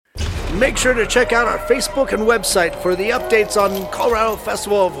Make sure to check out our Facebook and website for the updates on Colorado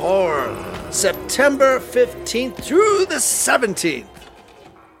Festival of Horror, September 15th through the 17th.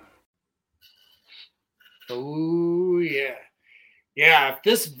 Oh, yeah. Yeah, if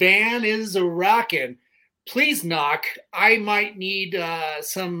this van is a rockin', please knock. I might need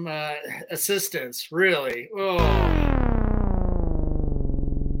some assistance, really. Oh.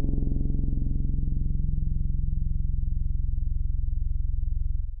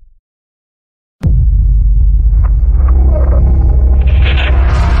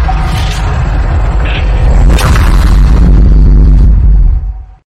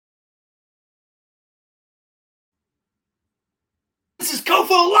 This is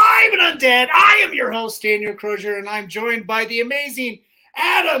COFOH Live and Undead. I am your host, Daniel Crozier, and I'm joined by the amazing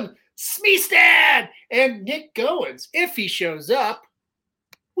Adam Smestad and Nick Goins, if he shows up.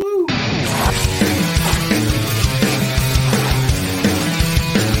 Woo!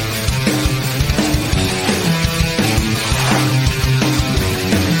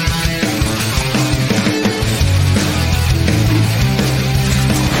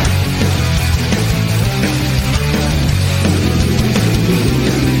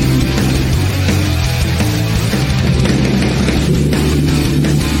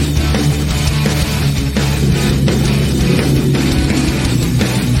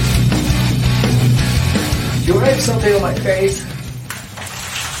 Do I have something on my face?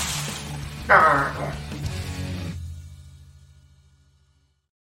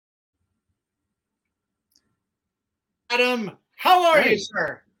 Adam, how are Hey. you,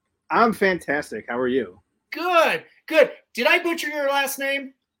 sir? I'm fantastic. How are you? Good, good. Did I butcher your last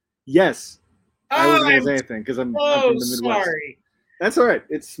name? Yes. I wasn't going I'm to say anything because I'm so from the Midwest. sorry. That's all right.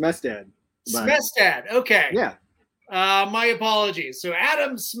 It's Smestad. But- Smestad. Okay. Yeah. My apologies. So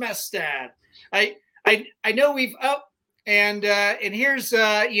Adam Smestad. I know we've and here's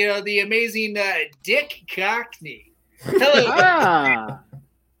the amazing Dick Cockney. Hello. Ah.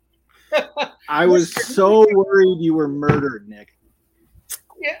 I was so worried you were murdered, Nick.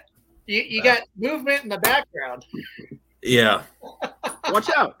 Yeah. You got movement in the background. Yeah. Watch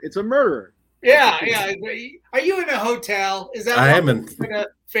out. It's a murderer. Yeah. Are you in a hotel? Is that I why am in. you're kinda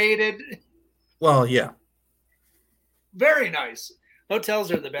faded? Well, yeah. Very nice.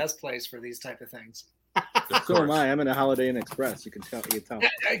 Hotels are the best place for these type of things. Of So am course. I. I'm in a Holiday Inn Express. You can tell.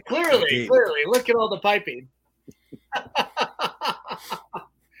 Clearly. Look at all the piping.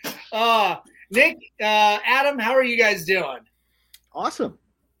 Nick, Adam, how are you guys doing? Awesome.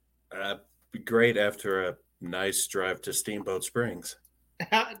 Great after a nice drive to Steamboat Springs.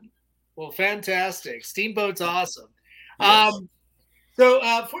 Well, fantastic. Steamboat's awesome. Yes.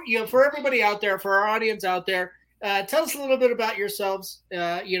 For everybody out there, for our audience out there, tell us a little bit about yourselves.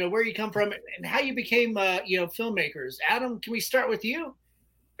 Where you come from and how you became, filmmakers. Adam, can we start with you?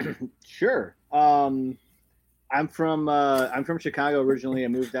 Sure. I'm from Chicago originally. I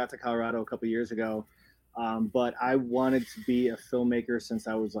moved out to Colorado a couple years ago, but I wanted to be a filmmaker since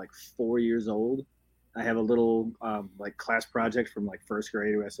I was like 4 years old. I have a little class project from like first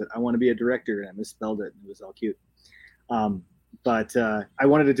grade where I said I want to be a director, and I misspelled it, and it was all cute. But I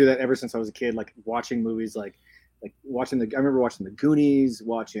wanted to do that ever since I was a kid, like watching movies, I remember watching the Goonies,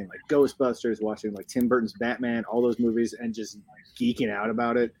 watching like Ghostbusters, watching like Tim Burton's Batman, all those movies, and just geeking out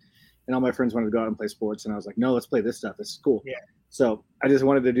about it. And all my friends wanted to go out and play sports, and I was like, no, let's play this stuff. This is cool. Yeah. So I just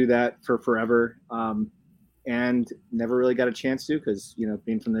wanted to do that for forever, and never really got a chance to because,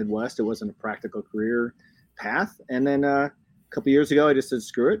 being from the Midwest, it wasn't a practical career path. And then a couple years ago, I just said,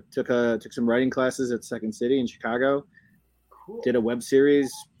 screw it. Took some writing classes at Second City in Chicago. Cool. Did a web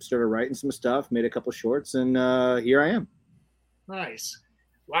series, started writing some stuff, made a couple shorts, and here I am. Nice.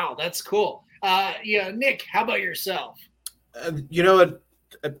 Wow, that's cool. Nick, how about yourself?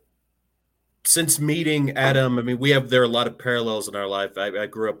 Since meeting Adam, I mean, there are a lot of parallels in our life. I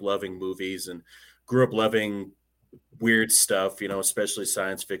grew up loving movies and grew up loving weird stuff, especially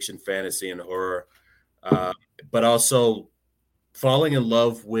science fiction, fantasy, and horror. But also falling in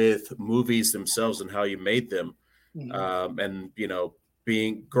love with movies themselves and how you made them. And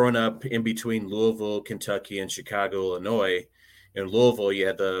growing up in between Louisville, Kentucky, and Chicago, Illinois. In Louisville, you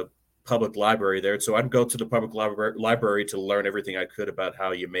had the public library there, so I'd go to the public library to learn everything I could about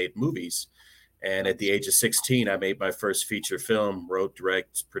how you made movies. And at the age of 16, I made my first feature film, wrote,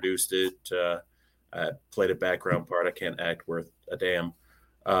 directed, produced it, played a background part. I can't act worth a damn.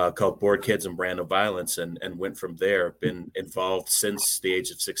 Called Bored Kids and Brand of Violence, and went from there. Been involved since the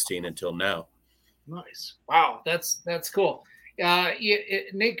age of 16 until now. Nice. Wow, that's cool.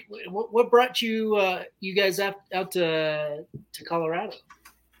 Nick, what brought you guys out to Colorado?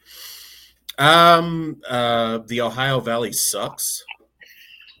 The Ohio Valley sucks.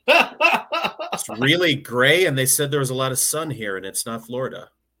 It's really gray, and they said there was a lot of sun here, and it's not Florida.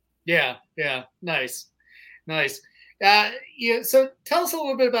 Yeah. Nice. So tell us a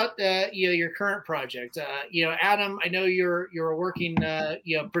little bit about your current project. Adam, I know you're a working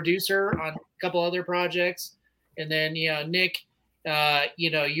producer on a couple other projects, and then Nick,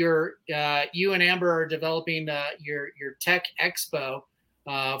 you and Amber are developing your tech expo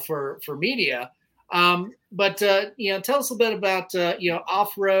for media. But tell us a bit about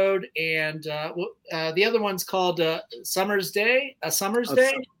off road, and the other one's called Summer's Day. A summer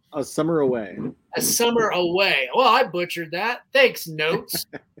away. A summer away. Well, I butchered that. Thanks, notes.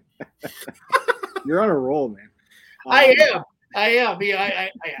 You're on a roll, man. I am.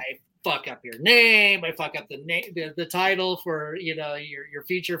 I fuck up your name. I fuck up the title for your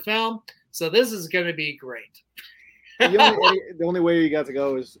feature film. So this is going to be great. The only way you got to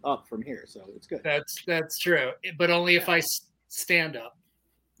go is up from here, so it's good. That's true, but only if I stand up.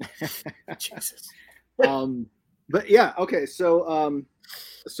 Jesus. But yeah, okay. So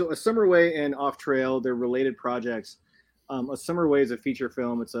A Summer Away and Off Trail, they're related projects. A Summer Away is a feature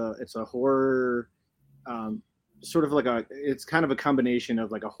film. It's a horror, sort of it's kind of a combination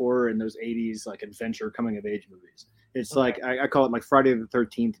of like a horror and those 80s like adventure coming of age movies. It's like I call it like Friday the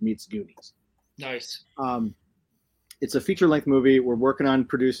 13th meets Goonies. Nice. It's a feature length movie. We're working on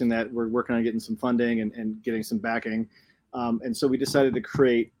producing that. We're working on getting some funding and getting some backing. And so we decided to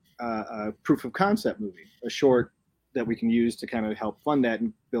create a proof of concept movie, a short that we can use to kind of help fund that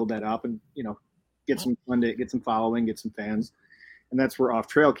and build that up and, get some funding, get some following, get some fans. And that's where Off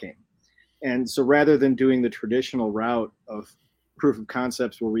Trail came. And so rather than doing the traditional route of proof of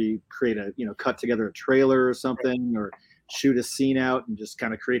concepts where we create cut together a trailer or something or shoot a scene out and just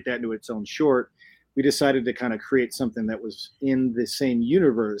kind of create that into its own short, we decided to kind of create something that was in the same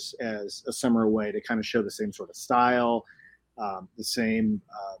universe as A Summer Away to kind of show the same sort of style, the same,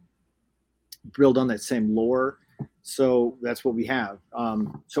 build on that same lore. So that's what we have.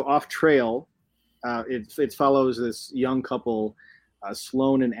 So Off Trail, it follows this young couple,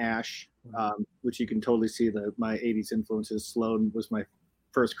 Sloan and Ash, which you can totally see my 80s influences. Sloan was my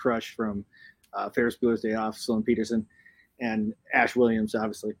first crush from Ferris Bueller's Day Off, Sloan Peterson, and Ash Williams,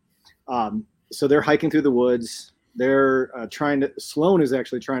 obviously. So they're hiking through the woods. They're Sloan is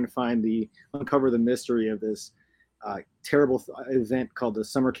actually trying to uncover the mystery of this terrible event called the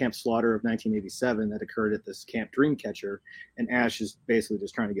Summer Camp Slaughter of 1987 that occurred at this Camp Dreamcatcher, and Ash is basically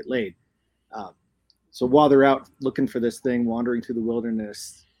just trying to get laid. So while they're out looking for this thing, wandering through the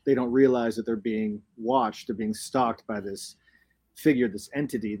wilderness, they don't realize that they're being watched, they're being stalked by this figure, this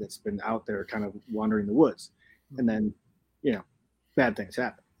entity that's been out there kind of wandering the woods. And then, bad things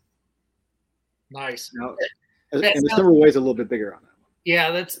happen. Nice. Now, and the Summer Away is a little bit bigger on that one.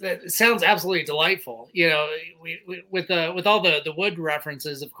 Yeah, that sounds absolutely delightful. We with all the wood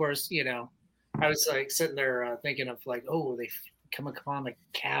references, of course. I was like sitting there thinking of like, oh, they come upon a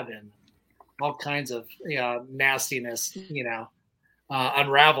cabin, all kinds of nastiness,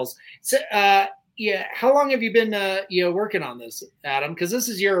 unravels. So, how long have you been working on this, Adam? Because this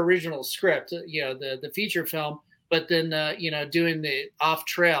is your original script, the feature film. But then, doing the Off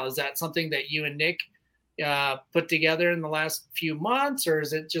Trail, is that something that you and Nick put together in the last few months, or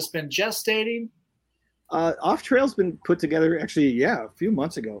has it just been gestating? Off Trail's been put together actually, a few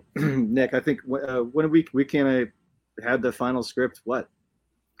months ago. Nick, I think when we kind of had the final script, what?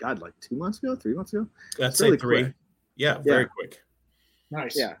 God, like 2 months ago, 3 months ago? That's really 3. Quick. Yeah, very quick.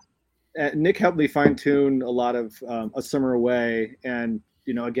 Nice. Yeah. Nick helped me fine tune a lot of A Summer Away, and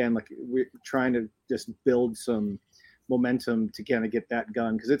again, like we're trying to just build some momentum to kind of get that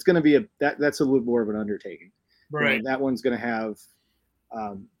going, because it's going to be that's a little more of an undertaking. Right. That one's going to have,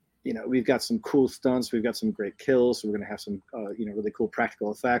 we've got some cool stunts, we've got some great kills, so we're going to have some, really cool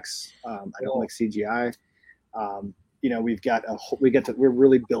practical effects. I don't like CGI. We're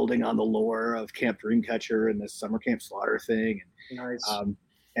really building on the lore of Camp Dreamcatcher and this Summer Camp Slaughter thing. Nice.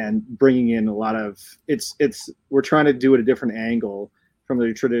 And bringing in a lot of we're trying to do it a different angle from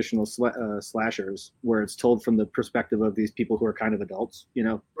the traditional slashers, where it's told from the perspective of these people who are kind of adults,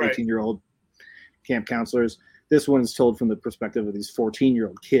 18-year-old camp counselors. This one's told from the perspective of these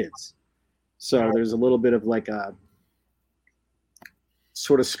 14-year-old kids. So there's a little bit of like a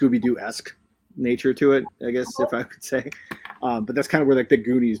sort of Scooby-Doo-esque nature to it, I guess, if I could say. But that's kind of where like the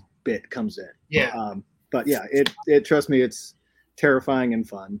Goonies bit comes in. Yeah. But yeah, it trust me, it's terrifying and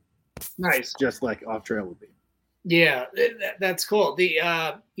fun. Nice. Just like Off Trail would be. Yeah, that's cool. The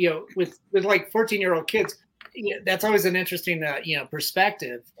with like 14-year-old kids, that's always an interesting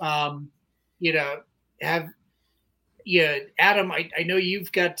perspective. Have yeah, Adam, I know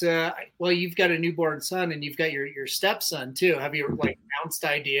you've got you've got a newborn son and you've got your stepson too. Have you like bounced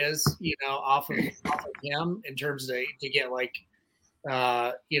ideas, off of him in terms of to get like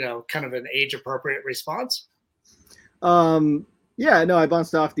kind of an age appropriate response? Yeah, no, I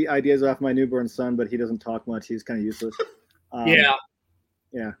bounced off the ideas off my newborn son, but he doesn't talk much. He's kind of useless. Yeah,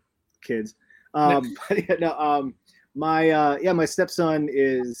 kids. But yeah, no, my stepson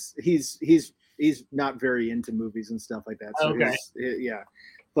he's not very into movies and stuff like that. So okay. Yeah,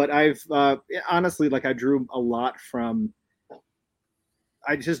 but I've honestly, like, I just drew a lot from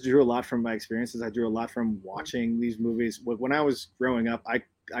my experiences. I drew a lot from watching these movies. When I was growing up,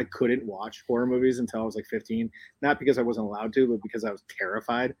 I couldn't watch horror movies until I was like 15, not because I wasn't allowed to, but because I was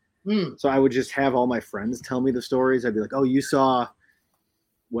terrified. So I would just have all my friends tell me the stories. I'd be like, oh, you saw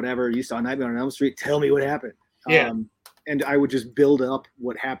Nightmare on Elm Street, tell me what happened. Yeah. And I would just build up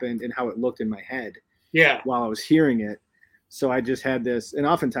what happened and how it looked in my head while I was hearing it. So I just had this, and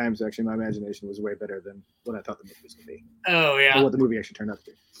oftentimes actually my imagination was way better than what I thought the movie was going to be. Oh yeah. Or what the movie actually turned out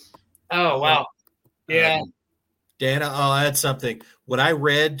to be. Oh wow. Yeah. Dan, I'll add something. When I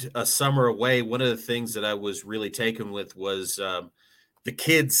read A Summer Away, one of the things that I was really taken with was the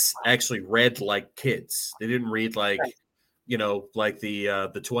kids actually read like kids. They didn't read like, like the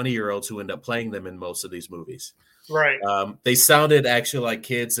 20-year-olds who end up playing them in most of these movies. Right. They sounded actually like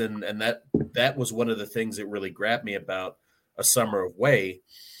kids, and that was one of the things that really grabbed me about A Summer Away.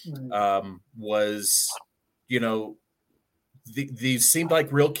 Was, these seemed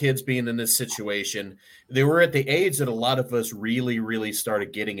like real kids being in this situation. They were at the age that a lot of us really, really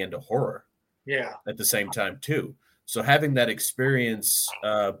started getting into horror. Yeah. At the same time too. So having that experience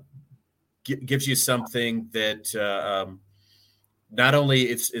gives you something that not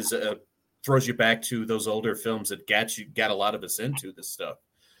only throws you back to those older films that got a lot of us into this stuff,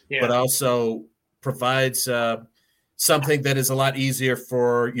 but also provides something that is a lot easier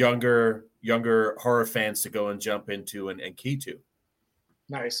for younger horror fans to go and jump into and key to.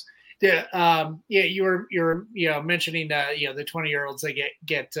 Nice. Yeah. You were mentioning the 20-year-olds that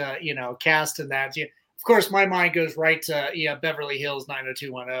get cast in that. Yeah. Of course, my mind goes right to Beverly Hills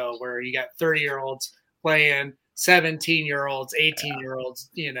 90210, where you got 30-year-olds playing 17-year-olds, 18-year-olds.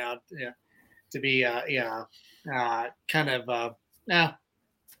 To be kind of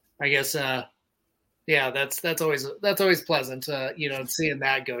I guess that's always pleasant. Seeing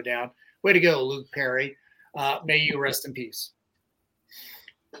that go down. Way to go, Luke Perry. May you rest in peace.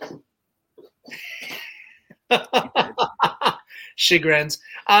 Chagrins.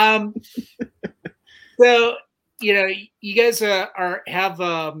 So you guys have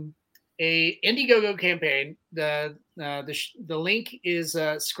a Indiegogo campaign. The link is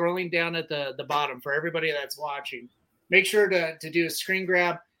scrolling down at the bottom for everybody that's watching. Make sure to do a screen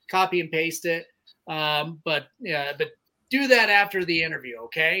grab, copy and paste it. But do that after the interview,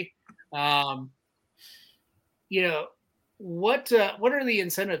 okay? What are the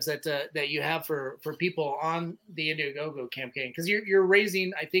incentives that you have for people on the Indiegogo campaign? Because you're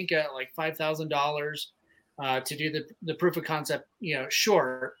raising, I think, like $5,000 to do the proof of concept,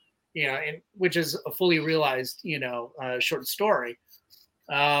 short, which is a fully realized, short story.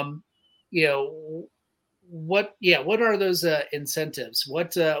 What are those incentives?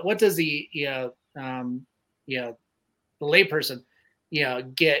 What does the layperson,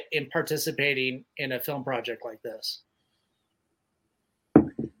 get in participating in a film project like this?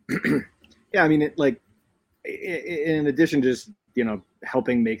 Yeah, I mean, in addition to just,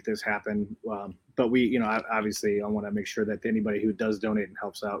 helping make this happen, but we, obviously I want to make sure that anybody who does donate and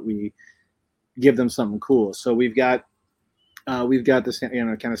helps out, we give them something cool. So we've got this,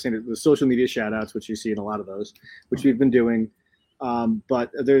 kind of standard the social media shout outs, which you see in a lot of those, which we've been doing.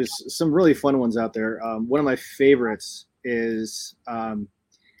 But there's some really fun ones out there. One of my favorites is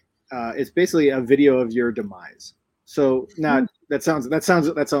it's basically a video of your demise. So that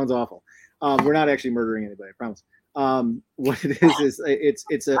sounds awful. We're not actually murdering anybody, I promise. What it is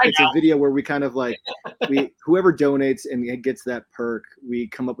it's a video where we kind of like whoever donates and gets that perk, we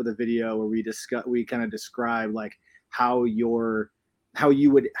come up with a video where we kind of describe like how your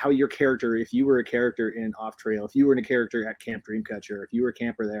character, if you were a character in Off Trail, if you were a character at Camp Dreamcatcher, if you were a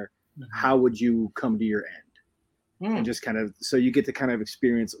camper there, how would you come to your end? And just kind of, so you get to kind of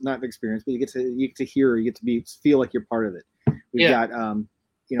experience, not experience, but you get to hear, you get to feel like you're part of it. We've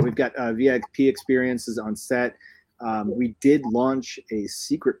got VIP experiences on set. We did launch a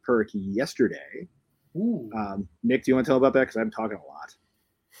secret perk yesterday. Nick, do you want to tell about that? Because I'm talking a lot.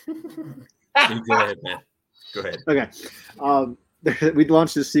 Go ahead, man. Go ahead. Okay. We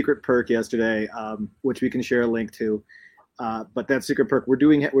launched this secret perk yesterday, which we can share a link to. But that secret perk, we're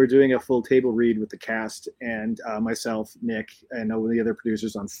doing a full table read with the cast and myself, Nick, and all the other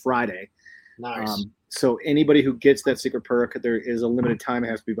producers on Friday. Nice. So anybody who gets that secret perk, there is a limited time. It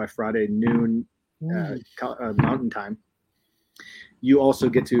has to be by Friday noon Mountain Time. You also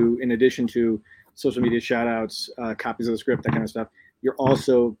get to, in addition to social media shout outs, copies of the script, that kind of stuff, you're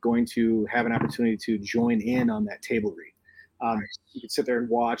also going to have an opportunity to join in on that table read. You can sit there and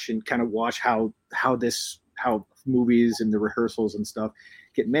watch how movies and the rehearsals and stuff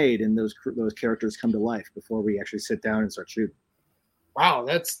get made, and those characters come to life before we actually sit down and start shooting. Wow,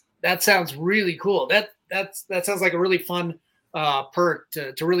 that sounds really cool. That sounds like a really fun perk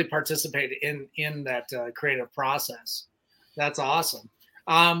to really participate in that creative process. That's awesome.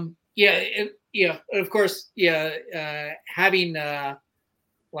 Of course, having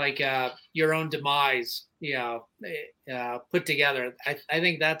your own demise, put together. I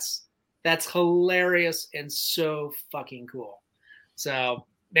think that's hilarious and so fucking cool. So,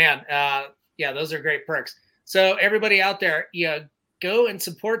 man, those are great perks. So everybody out there, go and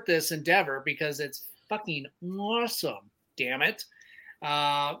support this endeavor because it's fucking awesome. Damn it.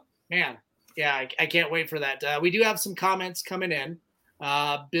 Man. Yeah, I can't wait for that. We do have some comments coming in.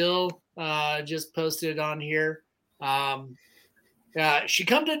 Bill just posted on here. She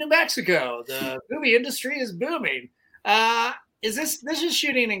come to New Mexico. The movie industry is booming. This is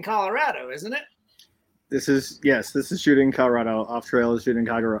shooting in Colorado, isn't it? This is shooting in Colorado. Off Trail is shooting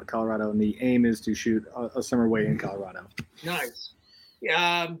in Colorado, and the aim is to shoot a summer way in Colorado. Nice.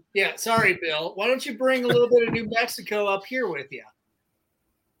 Sorry, Bill. Why don't you bring a little bit of New Mexico up here with you?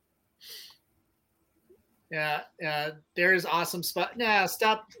 Yeah, there's awesome spot. Nah,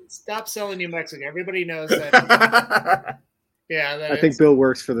 stop selling New Mexico. Everybody knows that. I think Bill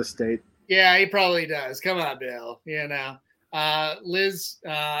works for the state. Yeah, he probably does. Come on, Bill. Liz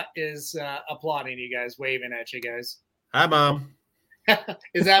is applauding you guys, waving at you guys. Hi, Mom.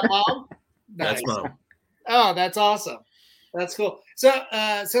 Is that Mom? Nice. That's Mom. Oh, that's awesome. That's cool. So,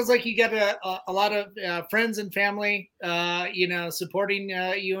 sounds like you got a lot of friends and family, supporting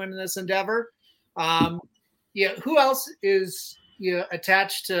you in this endeavor. Who else is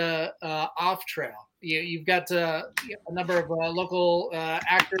attached to Off Trail? You've got a number of local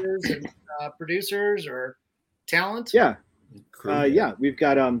actors and producers or talent. Yeah, we've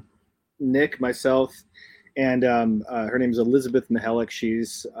got Nick, myself, and her name is Elizabeth Mihalik.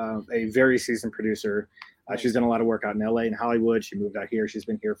 She's a very seasoned producer. She's done a lot of work out in LA and Hollywood. She moved out here. She's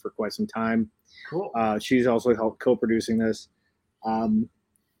been here for quite some time. Cool. She's also helped co-producing this.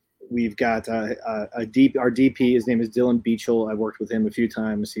 We've got our DP. His name is Dylan Beachel. I've worked with him a few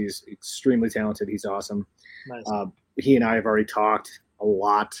times. He's extremely talented. He's awesome. Nice. He and I have already talked a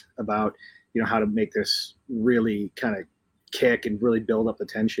lot about how to make this really kind of kick and really build up the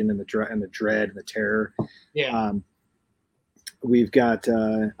tension and the dread and the terror. Yeah. We've got.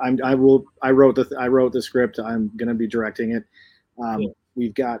 I wrote the script. I'm going to be directing it. Cool.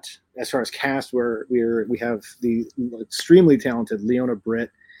 We've got, as far as cast, we have the extremely talented Leona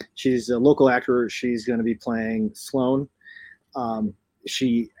Britt. She's a local actor. She's going to be playing Sloane.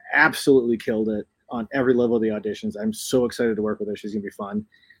 She absolutely killed it on every level of the auditions. I'm so excited to work with her. She's going to be fun.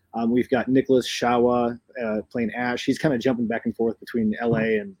 We've got Nicholas Shawa playing Ash. He's kind of jumping back and forth between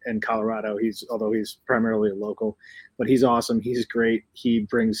LA and Colorado. Although he's primarily a local, but he's awesome. He's great. He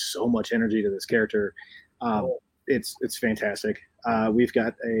brings so much energy to this character. It's fantastic. We've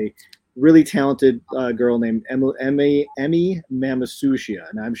got a really talented girl named Emmy Mamasushia,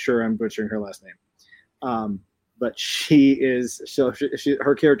 and I'm sure I'm butchering her last name. But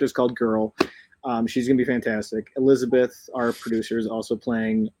her character is called Girl. She's gonna be fantastic. Elizabeth, our producer, is also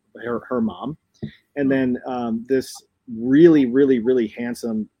playing her mom, and then this really, really, really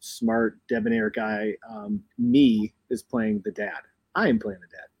handsome, smart, debonair guy, me, is playing the dad. I am playing the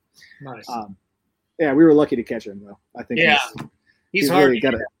dad. Nice. We were lucky to catch him though. I think he's hard. Really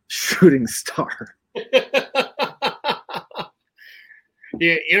got a shooting star.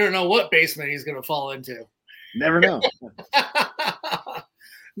 You don't know what basement he's going to fall into. Never know.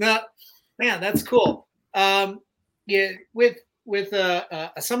 No, man, that's cool. With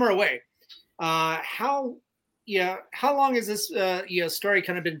a summer away, how long has this story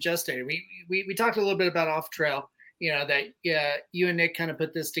kind of been gestated? We talked a little bit about Off Trail. That you and Nick kind of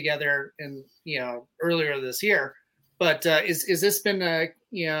put this together in earlier this year. But is this been a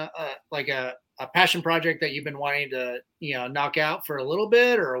passion project that you've been wanting to knock out for a little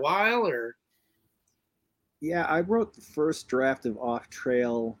bit or a while or? Yeah, I wrote the first draft of Off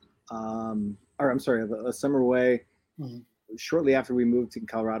Trail, of A Summer Away, shortly after we moved to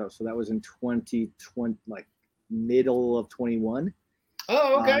Colorado. So that was in 2020, like middle of 21.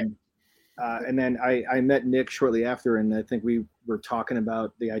 Oh, okay. And then I met Nick shortly after, and I think we were talking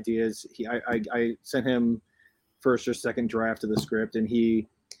about the ideas. I sent him first or second draft of the script, and he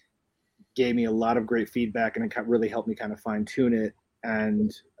gave me a lot of great feedback, and it really helped me kind of fine tune it,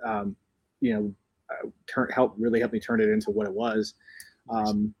 and really helped me turn it into what it was.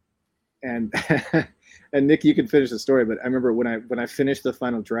 And and Nick, you can finish the story, but I remember when I finished the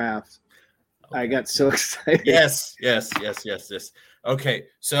final draft, I got so excited. Yes. Okay,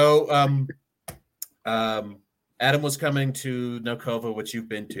 so Adam was coming to Nokova, which you've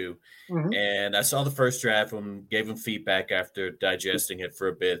been to, and I saw the first draft and gave him feedback after digesting it for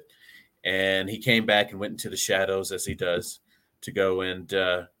a bit, and he came back and went into the shadows as he does to go and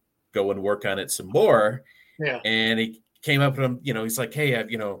work on it some more. Yeah, and he came up with him. He's like, "Hey,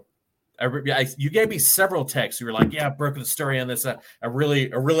 you gave me several texts. You were like, yeah, I've broken the story on this. I really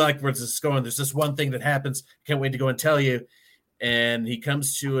like where this is going. There's this one thing that happens. Can't wait to go and tell you." And he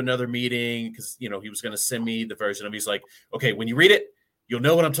comes to another meeting because, he was going to send me the version of. He's like, "Okay, when you read it, you'll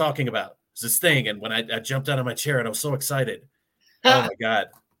know what I'm talking about. It's this thing." And when I jumped out of my chair and I was so excited. Oh my God.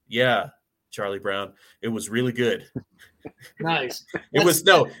 Yeah. Charlie Brown. It was really good. Nice. It was.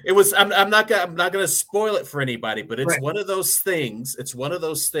 I'm not going to spoil it for anybody, but it's one of those things. It's one of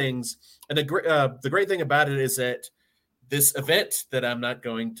those things. And the great thing about it is that this event that I'm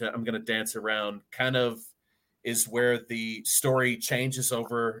going to dance around kind of is where the story changes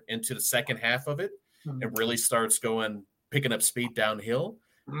over into the second half of it and really starts picking up speed downhill.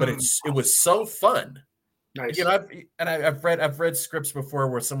 But it was so fun. Nice. I've read scripts before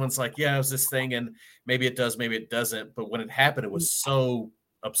where someone's like, "Yeah, it was this thing, and maybe it does, maybe it doesn't." But when it happened, it was so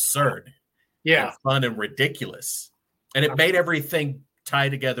absurd, and fun and ridiculous, and it made everything tie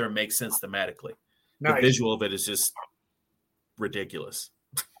together and make sense thematically. Nice. The visual of it is just ridiculous.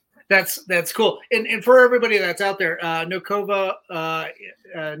 That's cool. And for everybody that's out there, Nokova,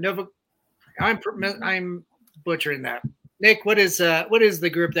 Nova, I'm butchering that. Nick, what is the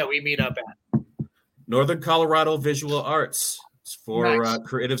group that we meet up at? Northern Colorado Visual Arts. It's for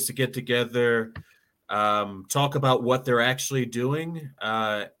creatives to get together, talk about what they're actually doing,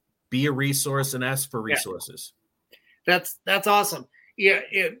 be a resource, and ask for resources. That's awesome. Yeah,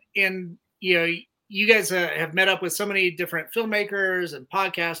 and you guys have met up with so many different filmmakers and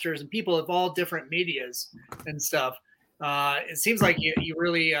podcasters and people of all different medias and stuff. It seems like you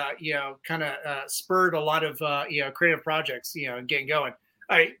really kind of spurred a lot of creative projects getting going.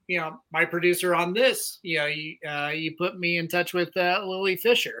 My producer on this, you put me in touch with Lily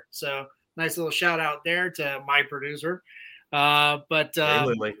Fisher. So nice little shout out there to my producer. Hey,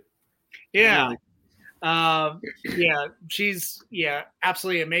 Lily. Yeah. She's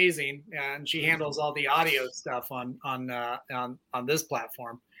absolutely amazing, and she handles all the audio stuff on this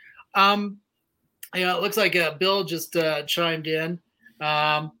platform. It looks like Bill just chimed in.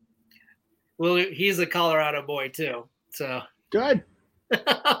 Well, he's a Colorado boy too, so good.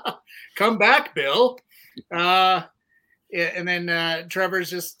 Come back, Bill. And then Trevor's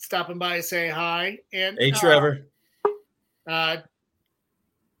just stopping by to say hi. And hey, Trevor.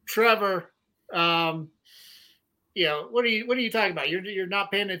 Trevor, what are you talking about? You're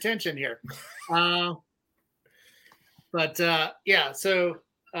not paying attention here.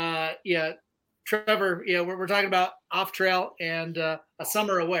 Trevor, we're talking about Off Trail and A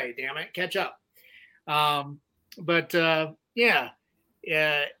Summer Away. Damn it, catch up. I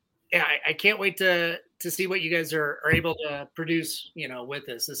can't wait to see what you guys are able to produce, with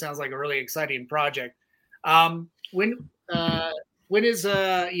this. This sounds like a really exciting project. When is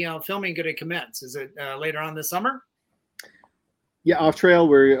filming going to commence? Is it later on this summer? Yeah, Off Trail,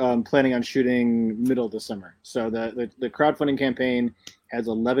 we're planning on shooting middle of the summer. So the crowdfunding campaign has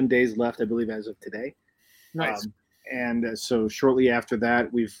 11 days left, I believe, as of today. Nice. And so shortly after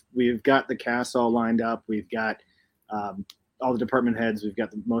that, we've got the cast all lined up. We've got all the department heads. We've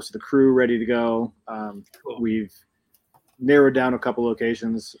got most of the crew ready to go. Cool. We've narrowed down a couple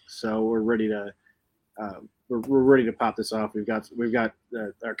locations, so we're ready to we're ready to pop this off. We've got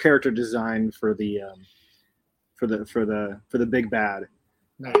our character design for the big bad.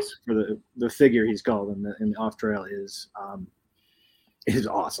 Nice. For the figure he's called in the Off Trail is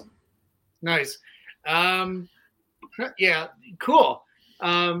awesome. Nice. Yeah, cool.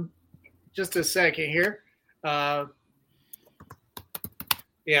 Just a second here.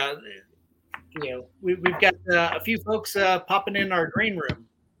 We've got a few folks popping in our green room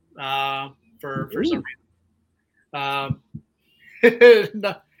for some reason.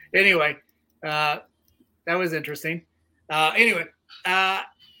 Anyway, that was interesting.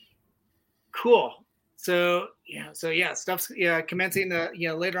 Cool. So stuff's commencing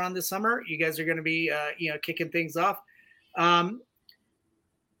later on this summer. You guys are going to be kicking things off.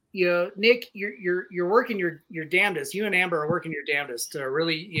 Nick, you're working your damnedest. You and Amber are working your damnedest to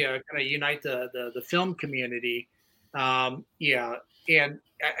really, kind of unite the film community. And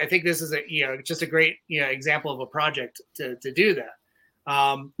I think this is just a great, example of a project to do that.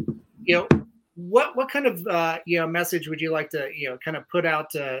 What kind of, message would you like to, kind of put out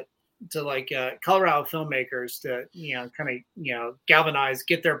to like Colorado filmmakers to, kind of, galvanize,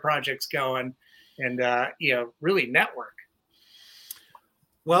 get their projects going, and really network?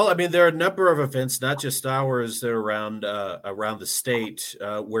 Well, I mean, there are a number of events, not just ours, that are around the state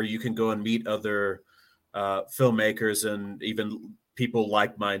where you can go and meet other filmmakers and even people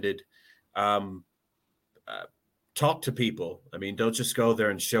like-minded. Talk to people. I mean, don't just go there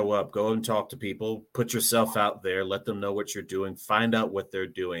and show up. Go and talk to people. Put yourself out there. Let them know what you're doing. Find out what they're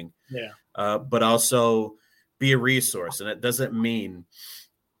doing. Yeah. But also be a resource, and it doesn't mean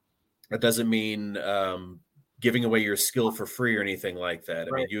giving away your skill for free or anything like that.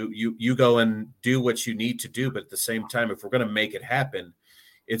 I Right. mean, you go and do what you need to do, but at the same time, if we're going to make it happen,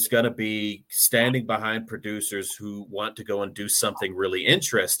 it's going to be standing behind producers who want to go and do something really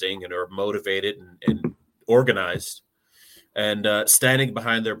interesting and are motivated and organized, and standing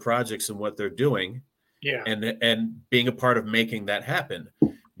behind their projects and what they're doing, Yeah. and being a part of making that happen.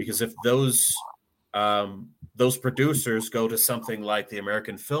 Because if those producers go to something like the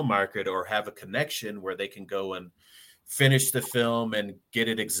American film market or have a connection where they can go and finish the film and get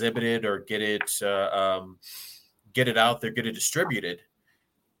it exhibited or get it out there, get it distributed,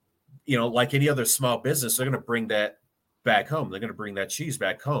 like any other small business, they're going to bring that back home. They're going to bring that cheese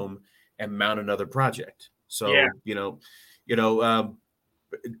back home and mount another project. So, Yeah.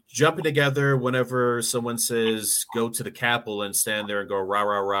 Jumping together whenever someone says go to the Capitol and stand there and go rah,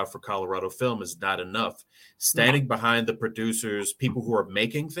 rah, rah for Colorado film is not enough. Standing behind the producers, people who are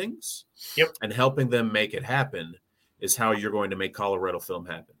making things, Yep. and helping them make it happen is how you're going to make Colorado film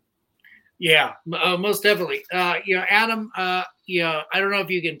happen. Yeah, most definitely. Adam, I don't know if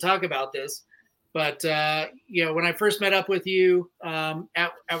you can talk about this, but when I first met up with you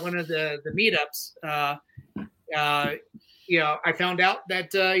at one of the meetups, I found out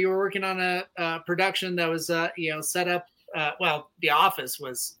that you were working on a production that was set up. The office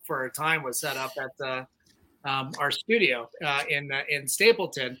was for a time was set up at our studio in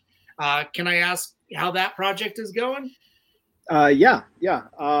Stapleton. Can I ask how that project is going? Yeah.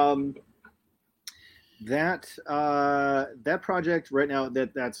 That project right now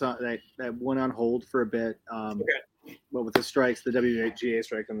that went on hold for a bit. Okay. Well, with the strikes, the WGA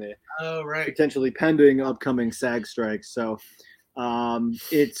strike and the potentially pending upcoming SAG strikes. So that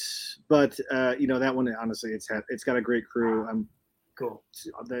one, honestly, it's got a great crew. I'm cool.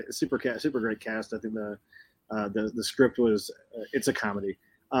 The super great cast. I think the script was it's a comedy.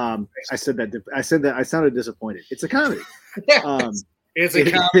 I said that I sounded disappointed. It's a comedy. It's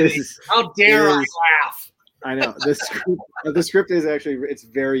a comedy. How dare I laugh? I know the script is actually, it's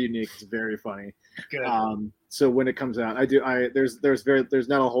very unique. It's very funny. Good. So when it comes out, there's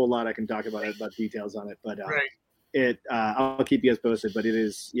not a whole lot I can talk about details on it, but right. I'll keep you guys posted. But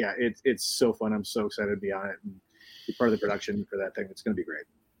it's so fun. I'm so excited to be on it and be part of the production for that thing. It's going to be great.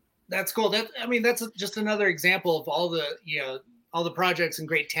 That's cool. That's just another example of all the projects and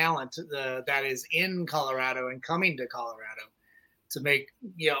great talent that is in Colorado and coming to Colorado to make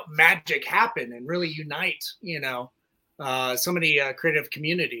magic happen and really unite so many creative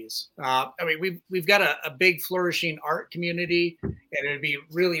communities. We've got a big flourishing art community, and it'd be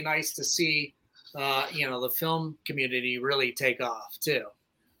really nice to see the film community really take off too,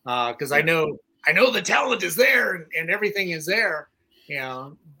 because I know the talent is there and everything is there,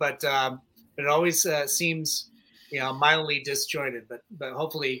 but it always seems mildly disjointed, but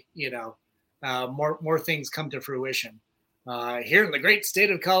hopefully more things come to fruition here in the great state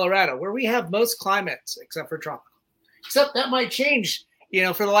of Colorado, where we have most climates except for tropical. Except that might change,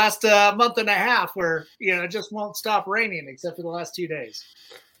 for the last month and a half, where it just won't stop raining except for the last 2 days.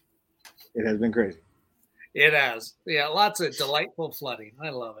 It has been crazy. It has, lots of delightful flooding. I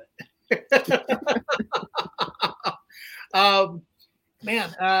love it.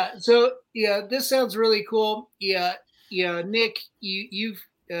 So this sounds really cool. Nick, you've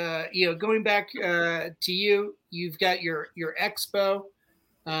going back to you've got your expo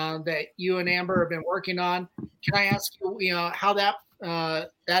that you and Amber have been working on. Can I ask you, how that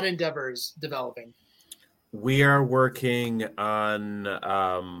endeavor is developing? We are working on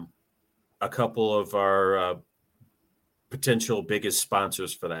a couple of our potential biggest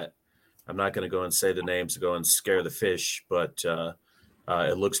sponsors for that. I'm not going to go and say the names to go and scare the fish, but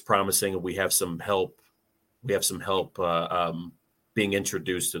it looks promising, and we have some help. We have some help being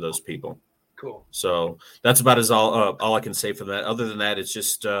introduced to those people. Cool. So that's about all I can say for that. Other than that, it's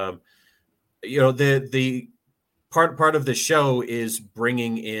just the part of the show is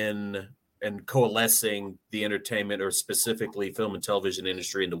bringing in and coalescing the entertainment, or specifically film and television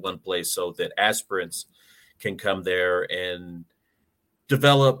industry, into one place, so that aspirants can come there and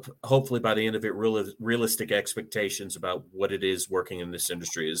develop, hopefully by the end of it, realistic expectations about what it is working in this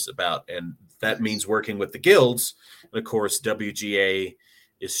industry is about. And that means working with the guilds. And of course, WGA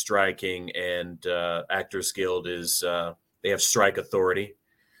is striking, and Actors Guild is they have strike authority.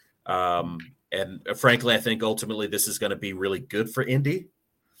 And frankly, I think ultimately this is going to be really good for indie.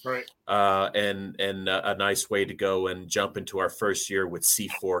 Right. And a nice way to go and jump into our first year with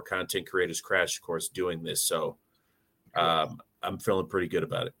C4 Content Creators Crash Course doing this. So I'm feeling pretty good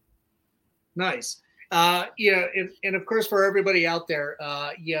about it. Nice. And of course, for everybody out there,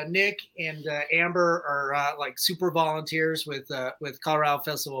 Nick and Amber are like super volunteers with Colorado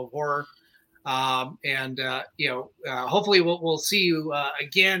Festival of Horror. Hopefully we'll see you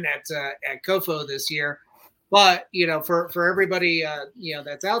again at COFOH this year. But for everybody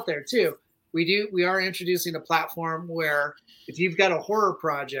that's out there too, we are introducing a platform where if you've got a horror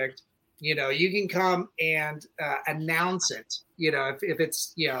project, you can come and announce it. If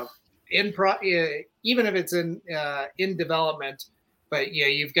it's even if it's in development, but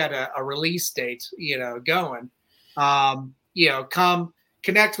you've got a release date going. Come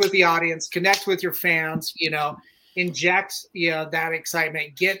connect with the audience, connect with your fans. Inject that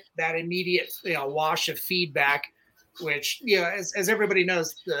excitement, get that immediate wash of feedback, which as everybody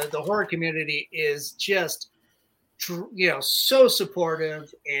knows, the horror community is just so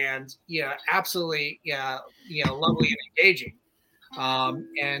supportive and absolutely lovely and engaging.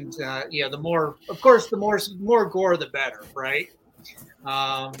 The more gore the better, right?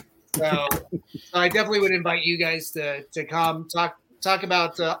 So I definitely would invite you guys to come talk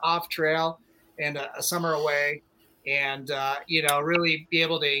about Off Trail and a summer away, and really be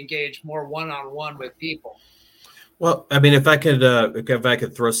able to engage more one-on-one with people. Well, I mean, if I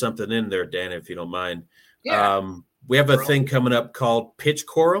could throw something in there, Dan, if you don't mind. Yeah. We have a thing coming up called Pitch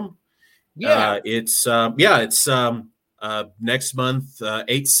Quorum. Yeah. It's next month,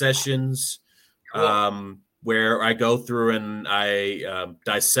 8 sessions. Cool. Where I go through and I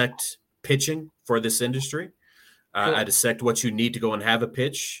dissect pitching for this industry. Cool. I dissect what you need to go and have a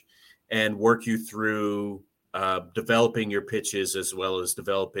pitch, and work you through developing your pitches, as well as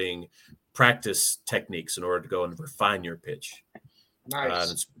developing practice techniques in order to go and refine your pitch.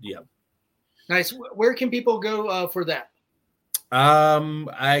 Nice. Nice. Where can people go for that?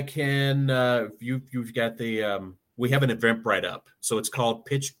 I can. You've got the. We have an Eventbrite up, so it's called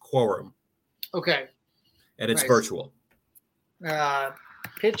Pitch Quorum. Okay. And it's virtual.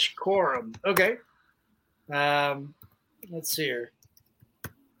 Pitch Quorum. Okay. Let's see here.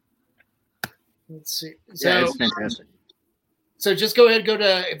 Let's see. So, yeah, it's fantastic. So just go ahead, go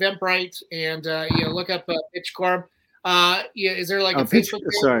to Eventbrite, and look up Pitch Quorum. Is there like a Facebook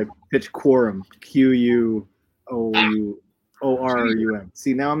page? Sorry, Pitch Quorum. QUOURUM.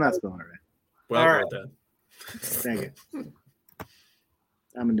 See, now I'm not spelling it right. Well, all right. Done. Dang it.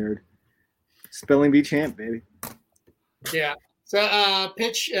 I'm a nerd. Spelling bee champ, baby. Yeah. So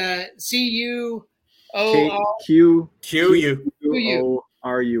pitch CUORUM.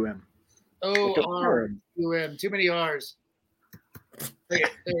 ORUM. Too many R's. Okay,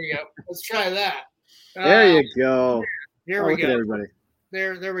 there you go. Let's try that. There you go. Here we go. Look at everybody.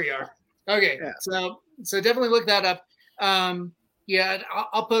 There we are. Okay. Yeah. So definitely look that up. I'll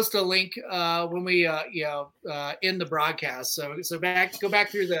post a link when we in the broadcast. So go back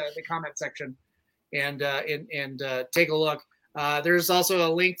through the comment section and take a look. There's also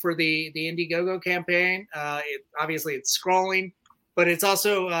a link for the Indiegogo campaign. Obviously it's scrolling, but it's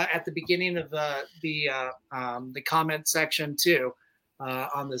also at the beginning of the comment section too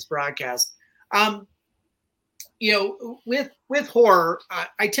on this broadcast. With horror,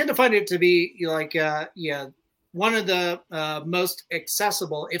 I tend to find it to be one of the most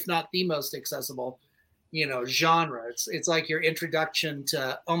accessible, if not the most accessible, genre. It's like your introduction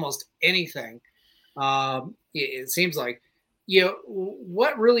to almost anything. It seems like,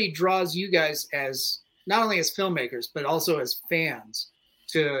 what really draws you guys as not only as filmmakers, but also as fans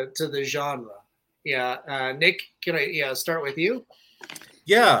to the genre? Yeah. Nick, can I start with you?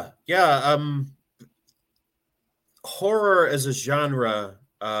 Yeah. Horror as a genre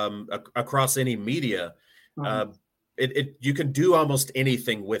across any media, you can do almost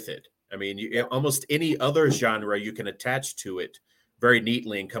anything with it. I mean, almost any other genre you can attach to it very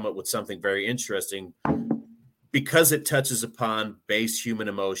neatly and come up with something very interesting, because it touches upon base human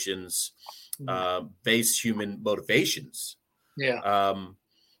emotions, base human motivations. Yeah.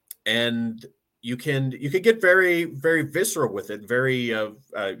 and you can get very, very visceral with it. Very you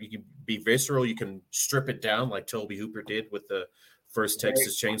can be visceral. You can strip it down like Tobe Hooper did with the first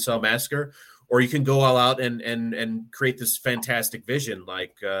Texas Chainsaw Massacre, or you can go all out and create this fantastic vision,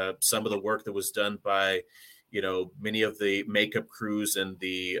 like some of the work that was done by, many of the makeup crews and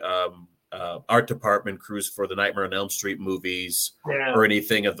the art department crews for the Nightmare on Elm Street movies, or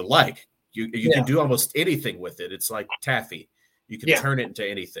anything of the like. You can do almost anything with it. It's like taffy. You can turn it into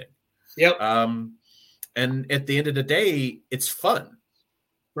anything. Yep. And at the end of the day, it's fun.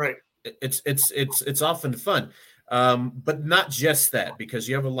 Right. It's often fun. But not just that, because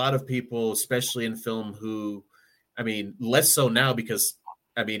you have a lot of people, especially in film, who, less so now, because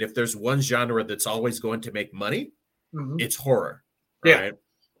if there's one genre that's always going to make money, it's horror. Right.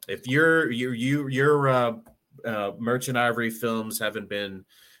 If your Merchant Ivory films haven't been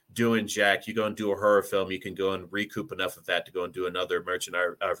doing jack, you go and do a horror film, you can go and recoup enough of that to go and do another Merchant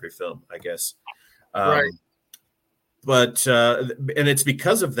Ivory film, I guess. Right. But and it's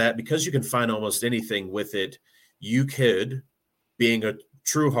because of that, because you can find almost anything with it, you could, being a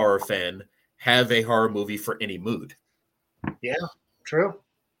true horror fan, have a horror movie for any mood. Yeah, true.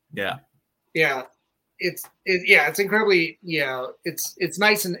 Yeah. It's incredibly, it's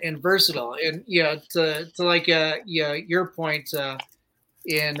nice and versatile. And to like your point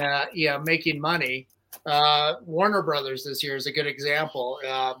in making money, Warner Brothers this year is a good example.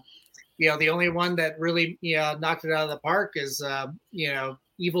 The only one that really knocked it out of the park is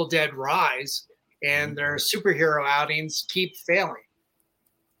Evil Dead Rise, and their superhero outings keep failing.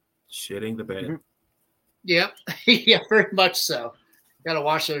 Shitting the bed. Yep. Yeah, very much so. Got to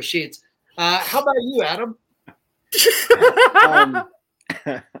wash those sheets. How about you, Adam?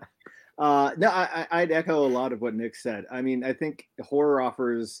 No, I'd echo a lot of what Nick said. I think horror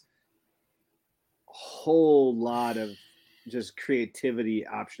offers a whole lot of just creativity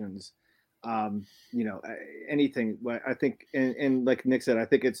options. Anything. I think, and like Nick said, I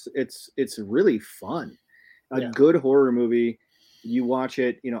think it's really fun. A good horror movie, you watch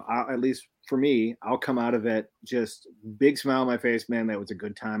it, at least for me, I'll come out of it just big smile on my face. Man, that was a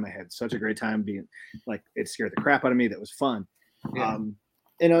good time. I had such a great time being like, it scared the crap out of me. That was fun.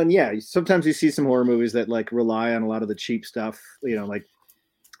 Sometimes you see some horror movies that like rely on a lot of the cheap stuff, like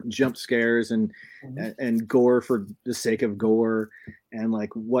jump scares and gore for the sake of gore, and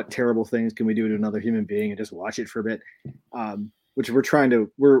like what terrible things can we do to another human being and just watch it for a bit, which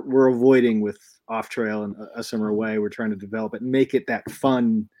we're avoiding with Off Trail in a similar way. We're trying to develop it and make it that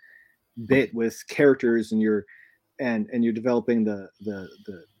fun bit with characters, and you're developing the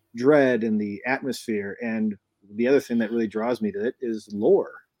dread and the atmosphere. And the other thing that really draws me to it is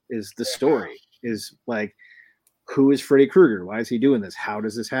lore, is the story, is like, who is Freddy Krueger? Why is he doing this? How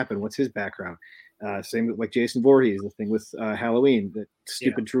does this happen? What's his background? Same with like Jason Voorhees, the thing with Halloween, that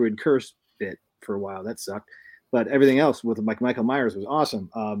stupid Druid curse bit for a while. That sucked. But everything else with like Michael Myers was awesome.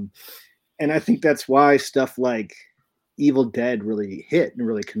 And I think that's why stuff like Evil Dead really hit and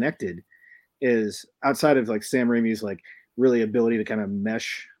really connected, is outside of like Sam Raimi's like really ability to kind of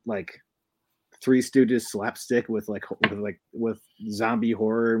mesh like Three Stooges slapstick with zombie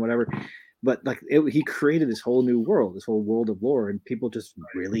horror and whatever. But like he created this whole new world, this whole world of lore, and people just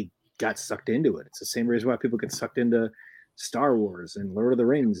really got sucked into it. It's the same reason why people get sucked into Star Wars and Lord of the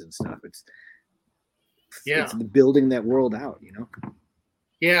Rings and stuff. It's building that world out,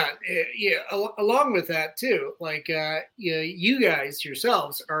 Yeah. Along with that too, like you guys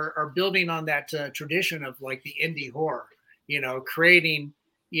yourselves are building on that tradition of like the indie horror, creating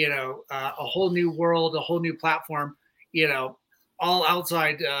a whole new world, a whole new platform, all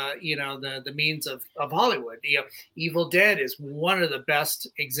outside the means of Hollywood. Evil Dead is one of the best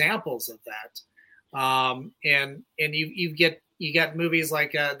examples of that. And you got movies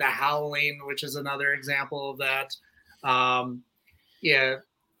like The Howling, which is another example of that.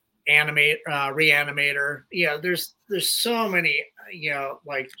 Reanimator. There's so many,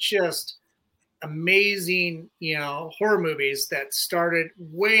 like just amazing, horror movies that started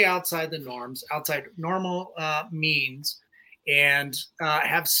way outside the norms, outside normal means, and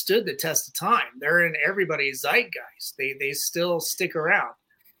have stood the test of time. They're in everybody's zeitgeist. They still stick around.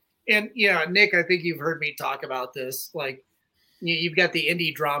 And Nick, I think you've heard me talk about this. Like, you've got the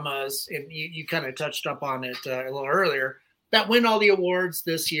indie dramas, and you kind of touched up on it a little earlier, that win all the awards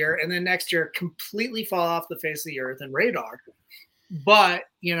this year, and then next year completely fall off the face of the earth and radar. But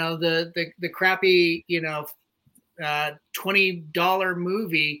the crappy $20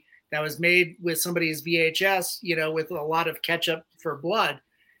 movie that was made with somebody's VHS, with a lot of ketchup for blood,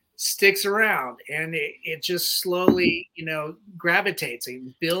 sticks around, and it just slowly gravitates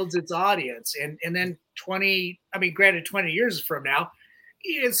and builds its audience, and then 20 years from now,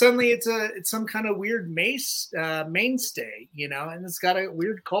 suddenly it's some kind of weird mainstay, and it's got a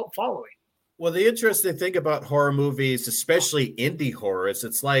weird cult following. Well, the interesting thing about horror movies, especially indie horror, is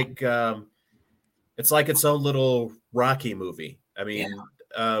it's like its own little Rocky movie. I mean,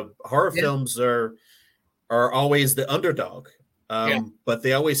 horror films are always the underdog, but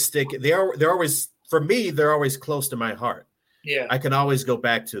they always stick. They're always, for me, they're always close to my heart. Yeah, I can always go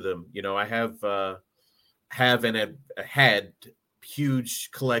back to them. I have and have had huge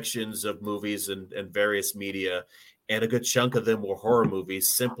collections of movies and various media, and a good chunk of them were horror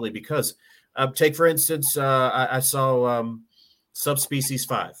movies, simply because. Take, for instance, I saw Subspecies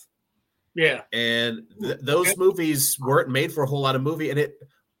 5. Yeah. And those movies weren't made for a whole lot of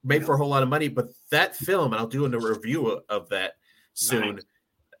for a whole lot of money. But that film, and I'll do a review of that soon.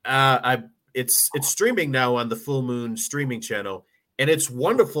 Nice. It's streaming now on the Full Moon streaming channel. And it's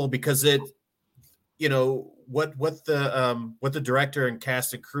wonderful because what the director and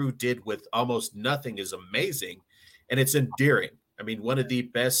cast and crew did with almost nothing is amazing. And it's endearing. I mean, one of the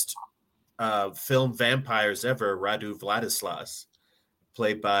best film vampires ever, Radu Vladislas,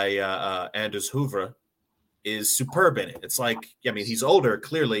 played by Anders Hoover, is superb in it. It's like, he's older,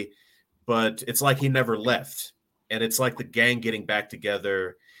 clearly, but it's like he never left. And it's like the gang getting back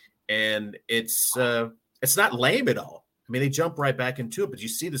together. And it's not lame at all. I mean, they jump right back into it, but you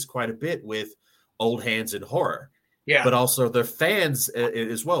see this quite a bit with old hands in horror. Yeah. But also their fans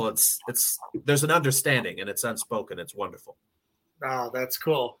as well. It's there's an understanding, and it's unspoken. It's wonderful. Oh, that's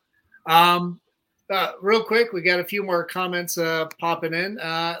cool. Real quick, we got a few more comments popping in.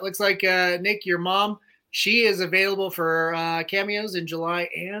 It looks like Nick, your mom, she is available for cameos in July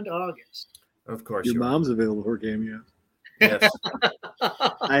and August. Of course, your mom's available for cameos. Yes,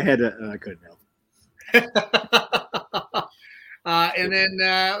 I couldn't help. And then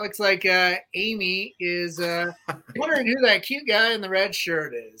looks like Amy is wondering who that cute guy in the red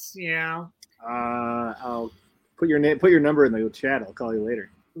shirt is. I'll put your number in the chat. I'll call you later.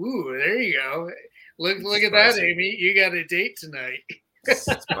 Ooh, there you go. Look at that, Amy. You got a date tonight.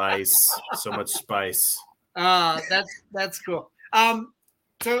 Spice. So much spice. That's cool.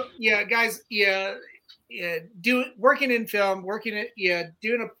 So yeah, guys, working in film,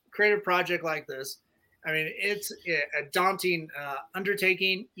 doing a creative project like this. I mean, it's a daunting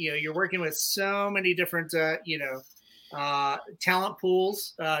undertaking. You're working with so many different talent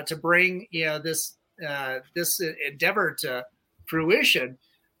pools to bring this endeavor to fruition.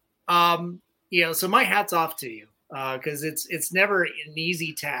 So my hat's off to you because it's never an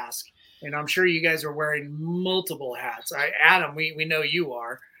easy task, and I'm sure you guys are wearing multiple hats. Adam, we know you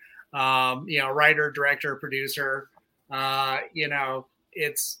are, writer, director, producer.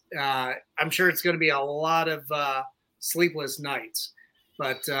 It's I'm sure it's going to be a lot of sleepless nights,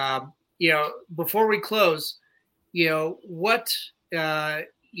 but before we close, feel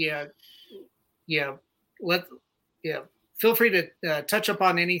free to touch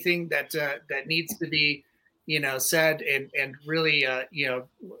upon anything that needs to be, said, and really,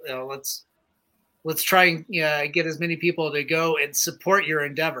 let's try and get as many people to go and support your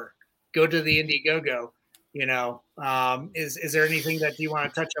endeavor. Go to the Indiegogo. Is there anything that you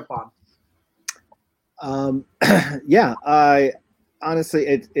want to touch upon? Yeah, I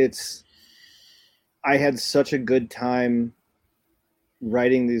honestly, I had such a good time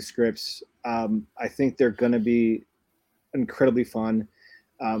writing these scripts. I think they're going to be incredibly fun.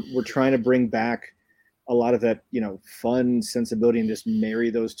 We're trying to bring back a lot of that, fun sensibility and just marry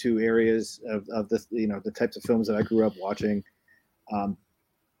those two areas of the, the types of films that I grew up watching.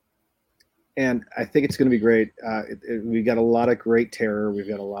 And I think it's going to be great. We got a lot of great terror. We've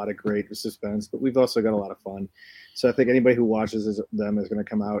got a lot of great suspense, but we've also got a lot of fun. So I think anybody who watches them is going to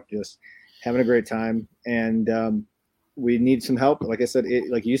come out just having a great time. And we need some help. Like I said,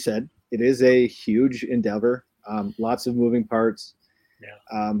 like you said, it is a huge endeavor. Lots of moving parts.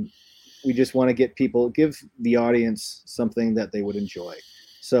 Yeah. We just want to give the audience something that they would enjoy.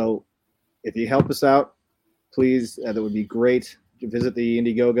 So if you help us out, please, that would be great. Visit the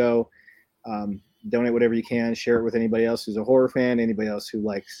Indiegogo. Donate whatever you can, share it with anybody else who's a horror fan, anybody else who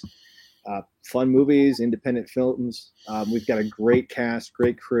likes fun movies, independent films. We've got a great cast,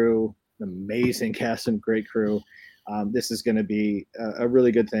 great crew, an amazing cast and great crew. This is going to be a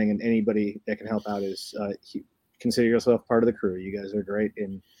really good thing, and anybody that can help out is consider yourself part of the crew. You guys are great,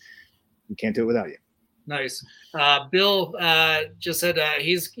 and we can't do it without you. Nice. Bill just said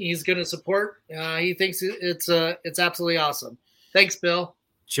he's going to support. He thinks it's absolutely awesome. Thanks, Bill.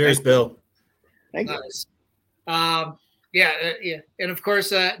 Cheers, Bill. Thank you. Nice. Yeah, and of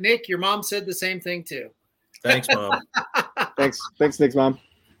course, Nick, your mom said the same thing too. Thanks, Mom. Thanks, Nick's mom.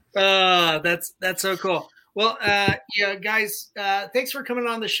 That's so cool. Well, yeah, guys, thanks for coming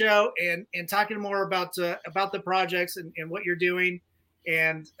on the show and talking more about the projects and what you're doing.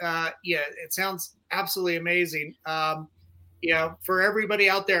 And yeah, it sounds absolutely amazing. For everybody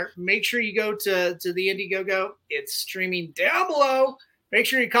out there, make sure you go to the Indiegogo. It's streaming down below. Make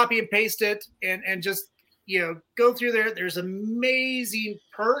sure you copy and paste it and just go through there. There's amazing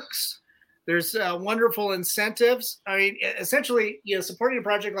perks. There's wonderful incentives. I mean, essentially, supporting a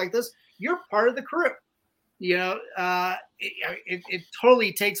project like this, you're part of the crew. It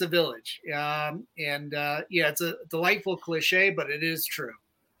totally takes a village. It's a delightful cliche, but it is true.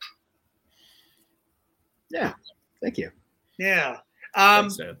 Yeah. Thank you. Yeah.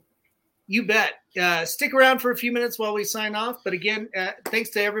 Thanks, Ed. You bet. Stick around for a few minutes while we sign off. But again,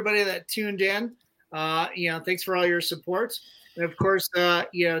 thanks to everybody that tuned in. Thanks for all your support. And of course,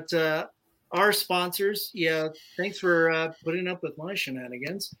 to our sponsors, thanks for putting up with my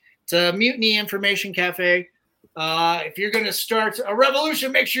shenanigans. To Mutiny Information Cafe. If you're going to start a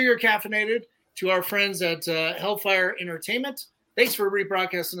revolution, make sure you're caffeinated. To our friends at Hellfire Entertainment, thanks for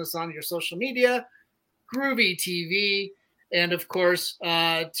rebroadcasting us on your social media. Groovy TV. And of course,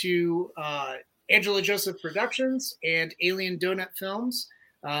 to Angela Joseph Productions and Alien Donut Films.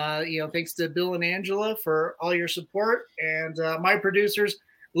 Thanks to Bill and Angela for all your support. And my producers,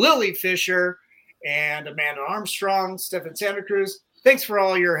 Lily Fisher and Amanda Armstrong, Stefan Santa Cruz. Thanks for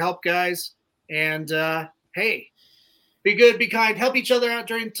all your help, guys. And hey, be good, be kind, help each other out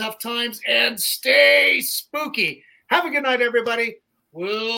during tough times, and stay spooky. Have a good night, everybody. We'll